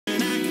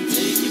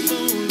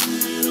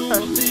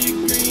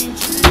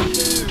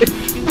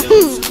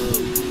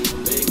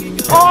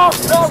Oh,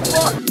 no,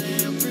 fuck!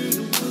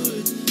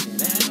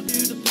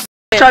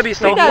 Try to be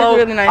so slow.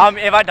 Really nice.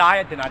 If I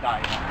die, then I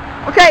die.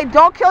 Okay,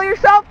 don't kill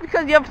yourself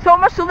because you have so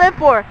much to live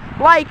for.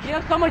 Like, you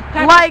have so much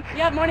time. Like,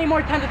 you have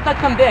more time to suck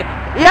some dick.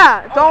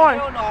 Yeah, don't worry.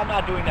 No, I'm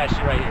not doing that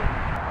shit right here.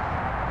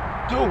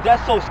 Dude,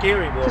 that's so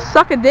scary, bro. Just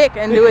suck a dick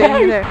and do it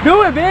in there.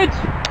 Do it, bitch.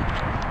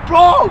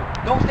 Bro,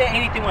 don't say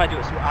anything when I do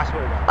it. I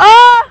swear to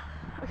God.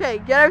 Okay,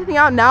 get everything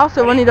out now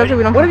so when he does it,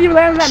 we don't. What if you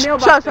land on that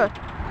mailbox? Shut.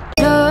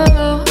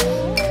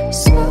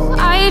 So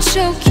I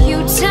choke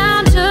you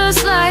down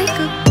just like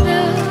a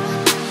pill.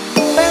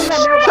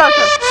 Shut.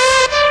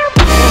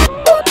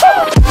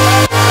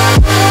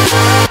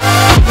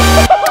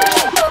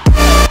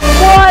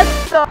 What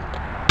the?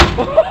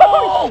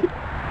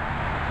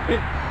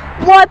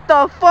 What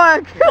the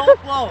fuck? So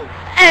slow.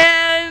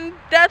 And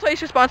that's why you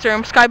should sponsor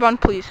him. Skybond,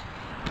 please.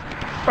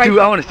 Right. Dude,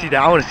 I want to see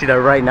that. I want to see that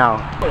right now.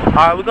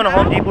 Alright, we're going to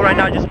Home Depot right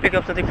now. Just pick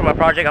up something for my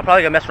project. I'm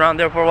probably going to mess around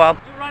there for a while.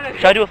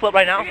 Should I do a flip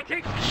right now?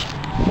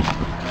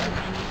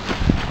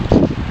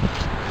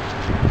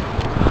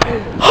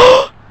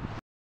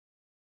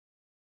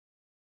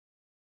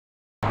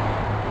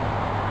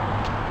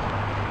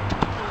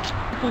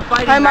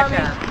 Hi, mommy.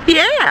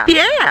 Yeah.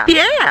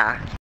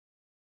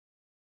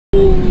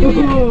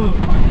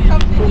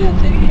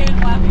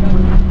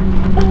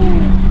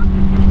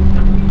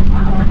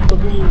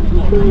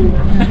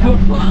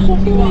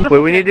 What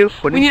do we need to do?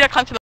 We need to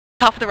climb to the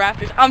top of the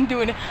Rafters. I'm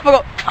doing it. I'm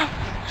gonna go.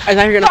 Is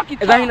that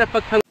gonna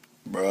fuck?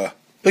 Bruh,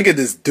 look at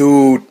this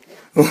dude.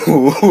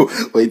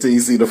 Wait till you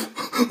see the.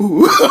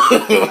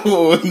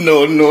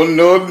 No.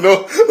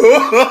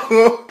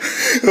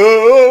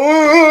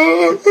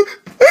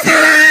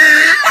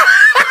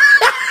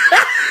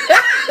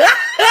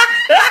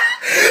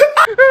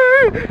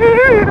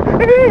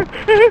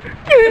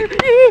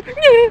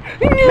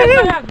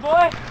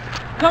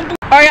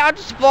 Alright, I'll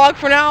just vlog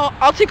for now.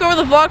 I'll take over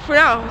the vlog for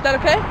now. Is that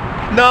okay?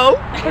 No.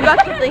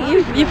 Forgot something.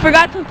 You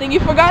forgot something.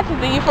 You forgot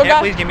something. You forgot. Yeah,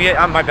 please give me it.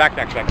 My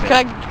backpack's back there.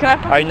 Can I?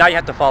 Alright, now you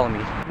have to follow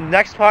me.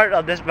 Next part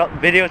of this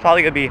video is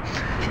probably gonna be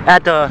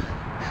at the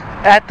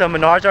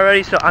Menards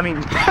already. So I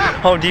mean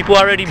Home Depot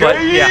already, but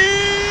yeah.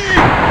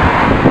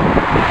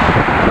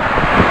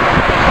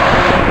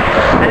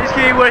 I'm just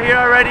kidding. We're here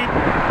already.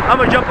 I'm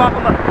gonna jump off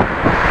on the.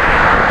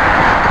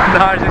 No,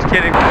 I was just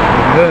kidding.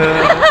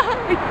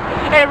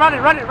 Hey, run it.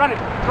 You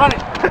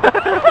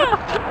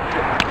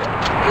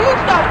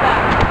stop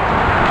that.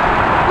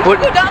 We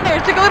should go down there.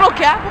 It's like a little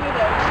gap over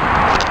there.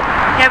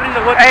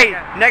 Hey,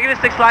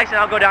 -6 likes and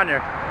I'll go down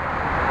there.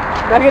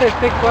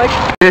 -6 likes?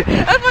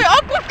 That's my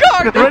uncle's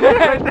car.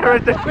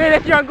 Right there. Wait,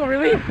 that's your uncle,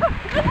 really?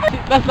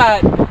 That's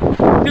not.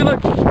 Dude,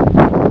 look.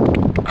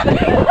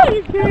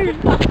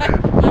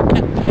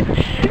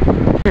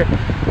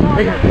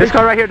 This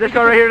car right here.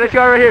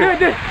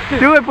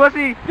 Do it,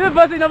 pussy. Do it,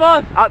 pussy, no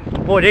balls.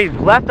 Boy, they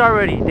left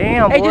already.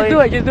 Damn, hey,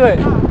 boy. just do it.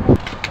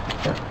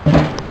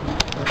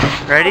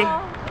 Ready?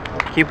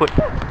 Keep it.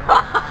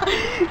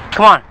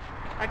 Come on.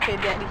 Okay,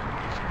 Daddy.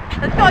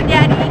 Let's go,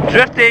 Daddy.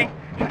 Drifting.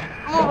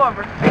 Move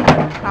over.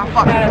 Oh,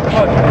 fuck.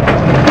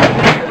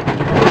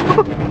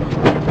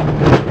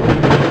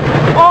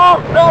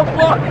 Oh, no,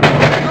 fuck.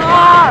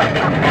 Ah!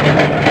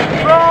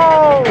 Bro.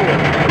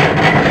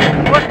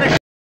 What the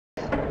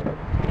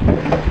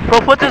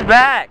Bro, put this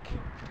back.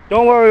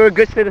 Don't worry, we're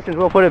good citizens.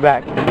 We'll put it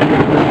back.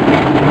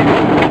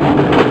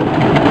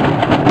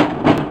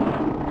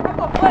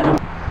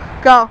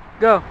 Go.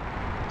 Go.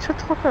 Shut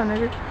the fuck up,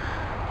 nigga.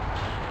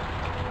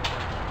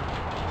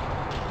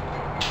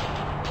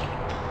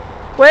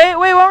 Wait,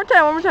 one more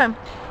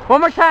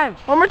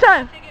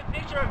time. Take a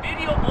picture or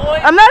video, boy.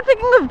 I'm not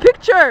taking a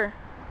picture.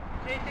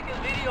 Take a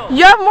video.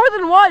 You have more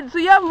than one, so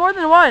you have more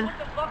than one. What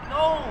the fuck?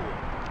 No.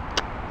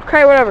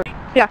 Okay, whatever.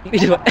 Yeah.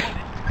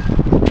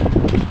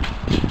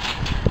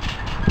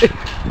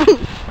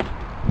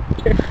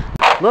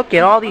 Look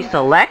at all these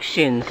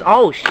selections.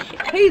 Oh, shit.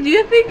 Hey, do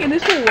you think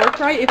this will work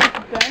right if it's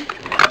bent?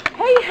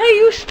 Hey,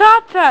 you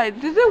stop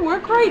that. Does it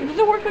work right? Does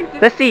it work like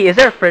this? Let's see. Is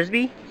there a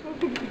frisbee?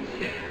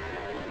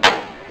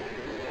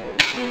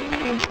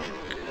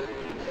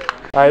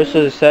 Alright,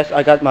 so success.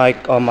 I got my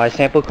my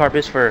sample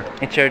carpets for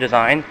interior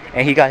design,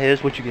 and he got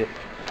his. What you get?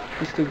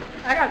 These two.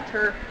 I got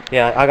turf.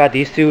 Yeah, I got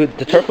these two.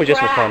 The turf was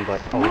just for fun, but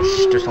oh,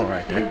 there's someone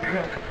right there.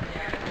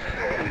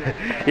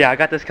 Yeah, I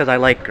got this because I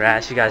like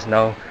grass. You guys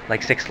know,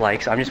 like 6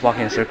 likes. I'm just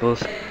walking in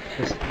circles.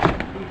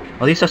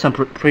 Well, these are some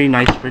pretty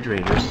nice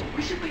refrigerators.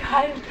 We should be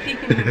hide and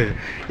seeking.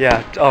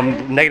 Yeah,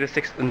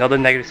 -6, another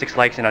 -6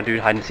 likes, and I'll do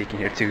hide and seeking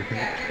here too.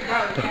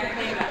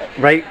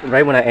 Right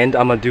when I end,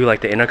 I'm gonna do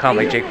like the intercom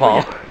like Jake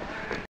Paul.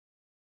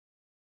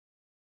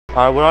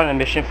 Alright, we're on a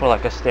mission for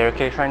like a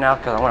staircase right now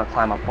because I want to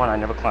climb up one. I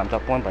never climbed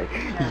up one, but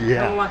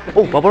yeah.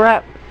 Oh, bubble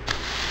wrap!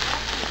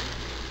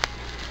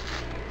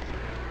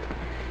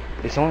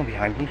 Is someone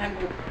behind me?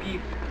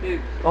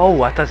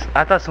 Oh, I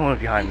thought someone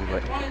was behind me,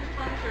 but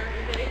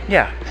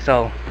yeah.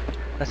 So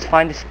let's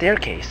find the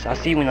staircase. I'll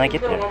see you when I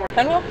get there.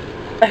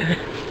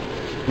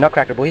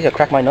 Nutcracker boy, he's gonna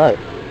crack my nut.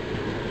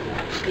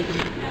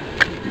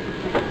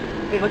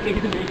 You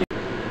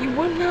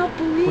would not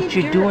believe what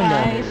you your doing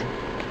down eyes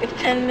there? if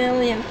 10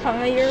 million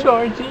fire.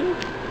 Charging.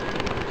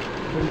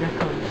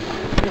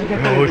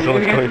 Oh,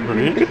 someone's coming for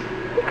me.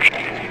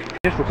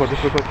 Just record,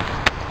 just record.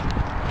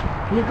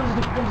 Here comes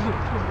the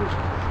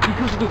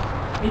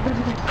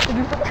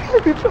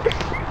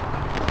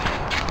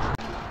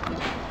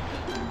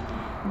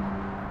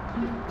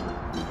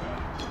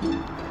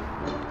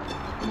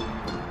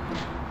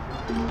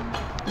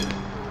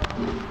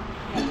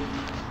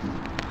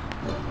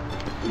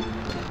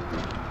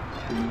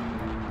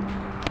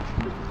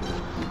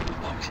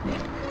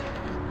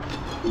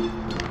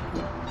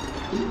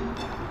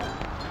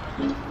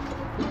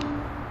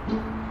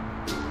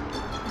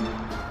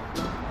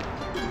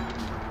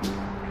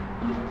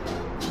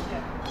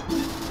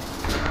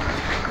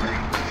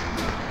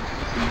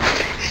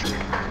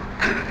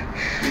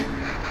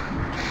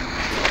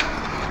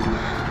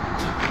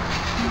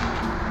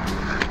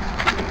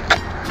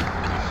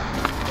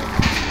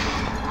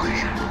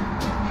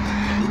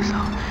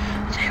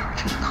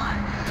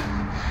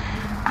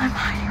I'm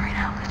hiding right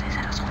now because they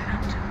said I was going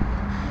out to.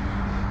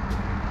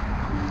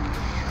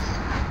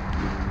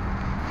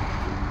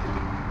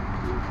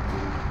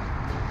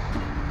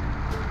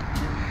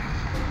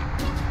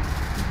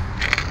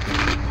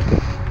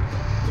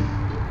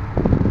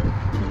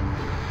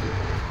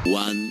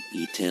 One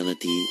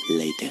eternity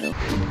later.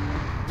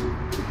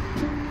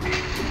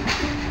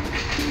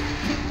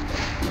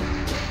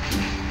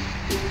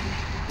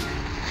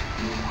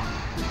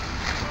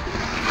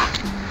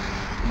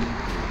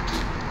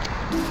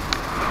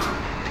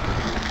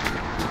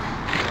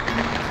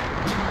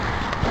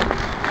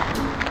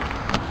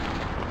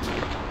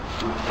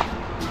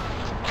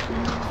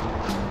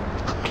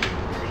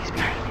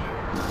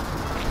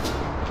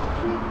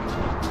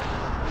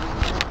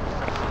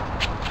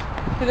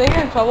 Did they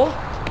get in trouble?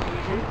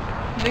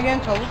 Did they get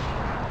in trouble?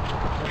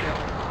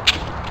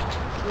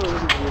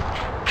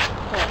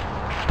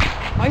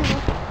 Why you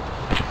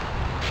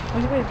what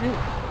do you guys do?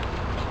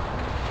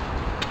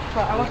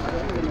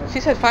 She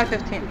said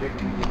 5:15.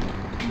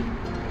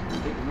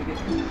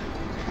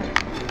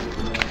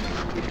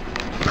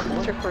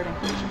 It's recording.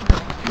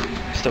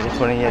 Still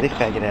recording, yeah, they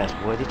faggot ass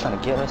boy. They trying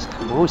to get us.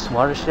 Ooh,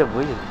 smart as shit,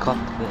 boy. You cuff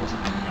this.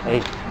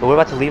 Hey, but we're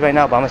about to leave right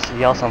now, but I'm gonna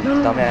yell some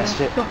dumb ass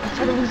shit. No, I'm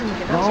trying to lose him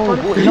again. No,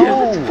 boy,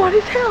 no. It's fun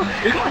as hell.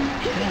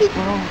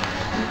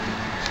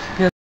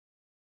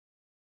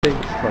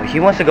 Bro, he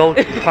wants to go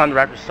climb the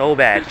Raptors so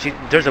bad.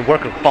 There's a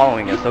worker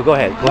following us, so go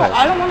ahead. Go ahead.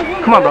 I don't want to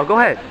go. Come on, bro. Go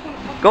ahead.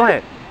 Go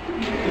ahead.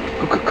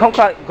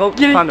 Go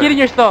climb Get in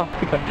your stall.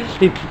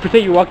 Hey,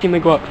 pretend you're walking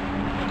and go up.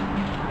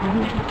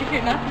 If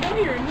you're not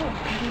familiar, no.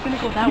 He's gonna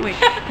go that way.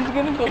 He's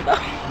gonna go that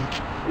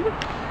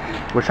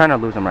way. We're trying to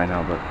lose him right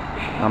now, but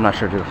I'm not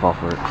sure to fall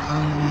for it.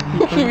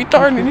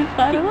 Retarded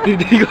inside of us.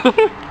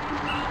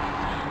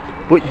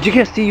 But you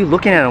can't see you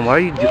looking at him. Why are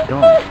you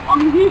dumb?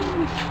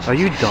 Are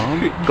you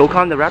dumb? Go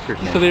climb the Raptors,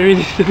 man. So there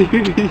is.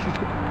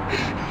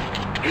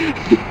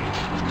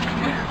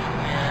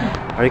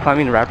 Are you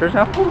climbing the Raptors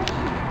now?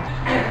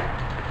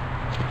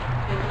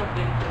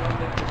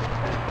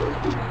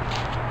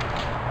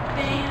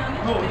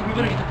 Oh, we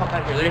better get the fuck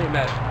out of here. They're getting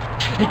mad.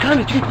 Hey, climb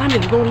it. You can climb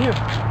it. You're going here.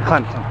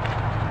 Climb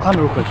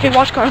it real quick. Hey,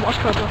 watch car. Hey,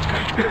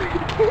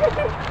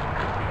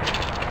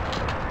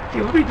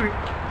 what are you doing?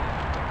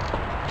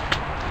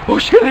 Oh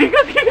shit!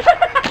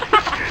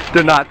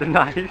 They're not.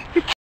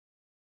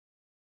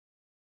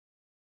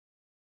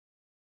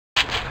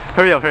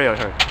 Hurry up.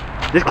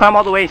 Just climb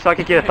all the way so I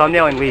can get a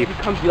thumbnail and leave. He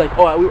comes be like,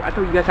 oh, I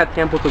thought you guys had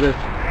samples of this.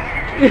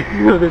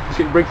 No, this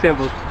shit, break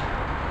samples.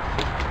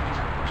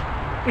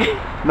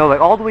 No, like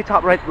all the way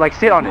top right, like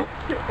sit on it.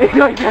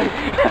 Like that.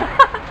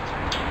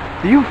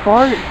 Do you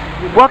fart?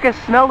 Well, I can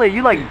smell it.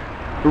 You like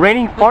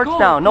raining farts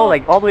down. No,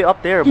 like all the way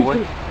up there,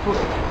 boy.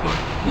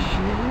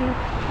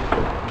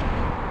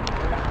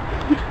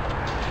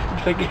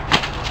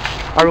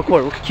 I'll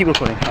record. We'll keep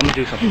recording. I'm gonna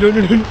do something. No.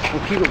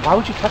 Why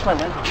would you touch my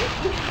lens?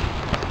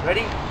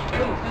 Ready?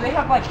 Do they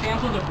have like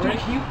samples of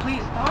bricks? Can you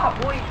please stop,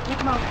 boy? Look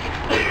at my...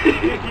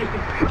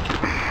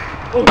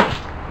 Oh.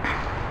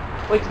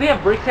 Wait, do they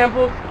have brick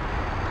samples?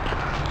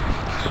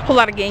 Whole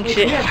lot of gang Wait,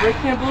 shit. do they have brick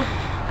samples?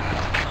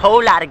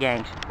 Whole lot of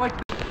gangs. Like,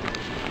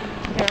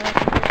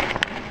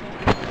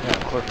 Yeah,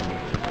 of course.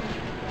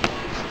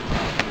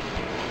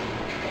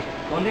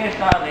 ¿Dónde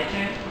está la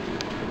leche?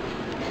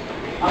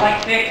 I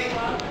like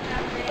 6.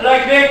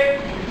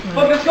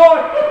 Fuck the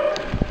score!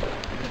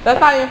 That's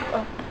not even.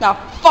 Now,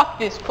 fuck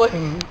this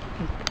pussy.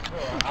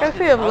 I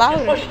see him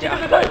louder.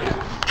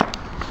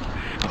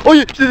 Oh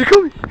yeah, they're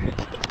coming!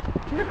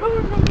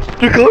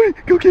 They're coming!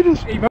 Go get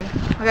us!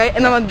 Okay,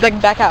 and I'm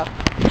gonna back out.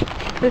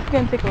 This is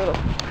gonna take a little.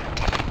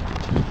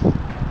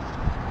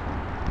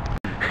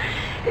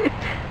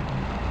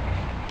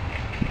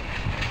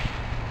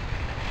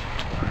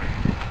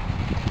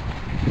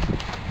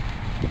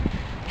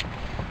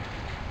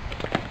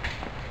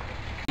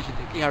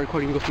 yeah,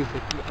 recording go see it.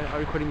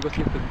 Recording go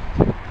see it.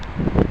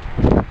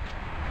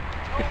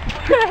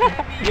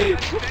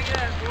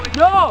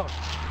 No!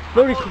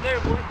 No,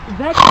 exactly.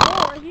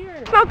 Oh, right here.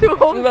 It's not too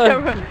old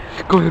camera.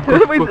 Go ahead,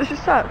 go. Wait, Go. let's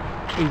just stop.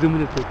 Hey, zoom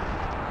in a bit.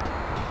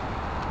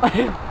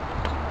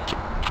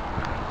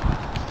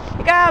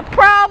 You got a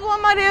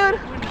problem, my dude?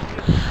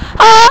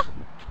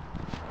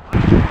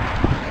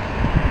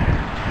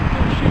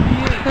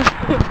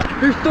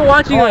 They're still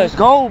watching us.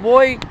 Go,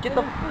 boy. Get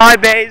the.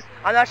 Alright, bays.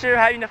 I'm not sure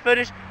how you're gonna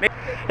finish.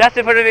 That's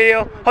it for the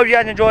video. Hope you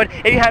guys enjoyed.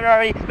 If you haven't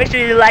already, make sure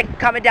you like,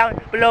 comment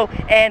down below,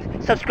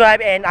 and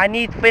subscribe. And I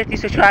need 50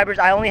 subscribers.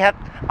 I only have.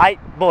 I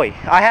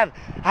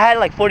had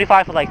like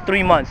 45 for like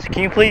 3 months.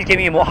 Can you please give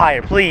me more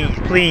higher? Please,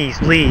 please,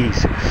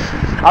 please.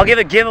 I'll give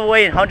a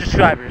giveaway in 100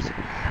 subscribers.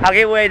 I'll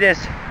give away this.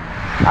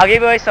 I'll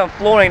give away some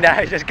flooring that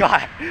I just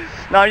got.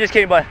 No, I'm just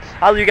kidding, but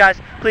I love you guys.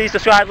 Please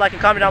subscribe, like,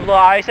 and comment down below.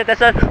 I already said that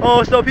stuff.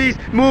 Oh, Snow Peas,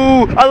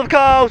 moo. I love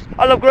cows.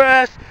 I love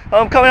grass.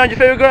 Comment on your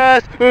favorite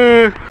grass.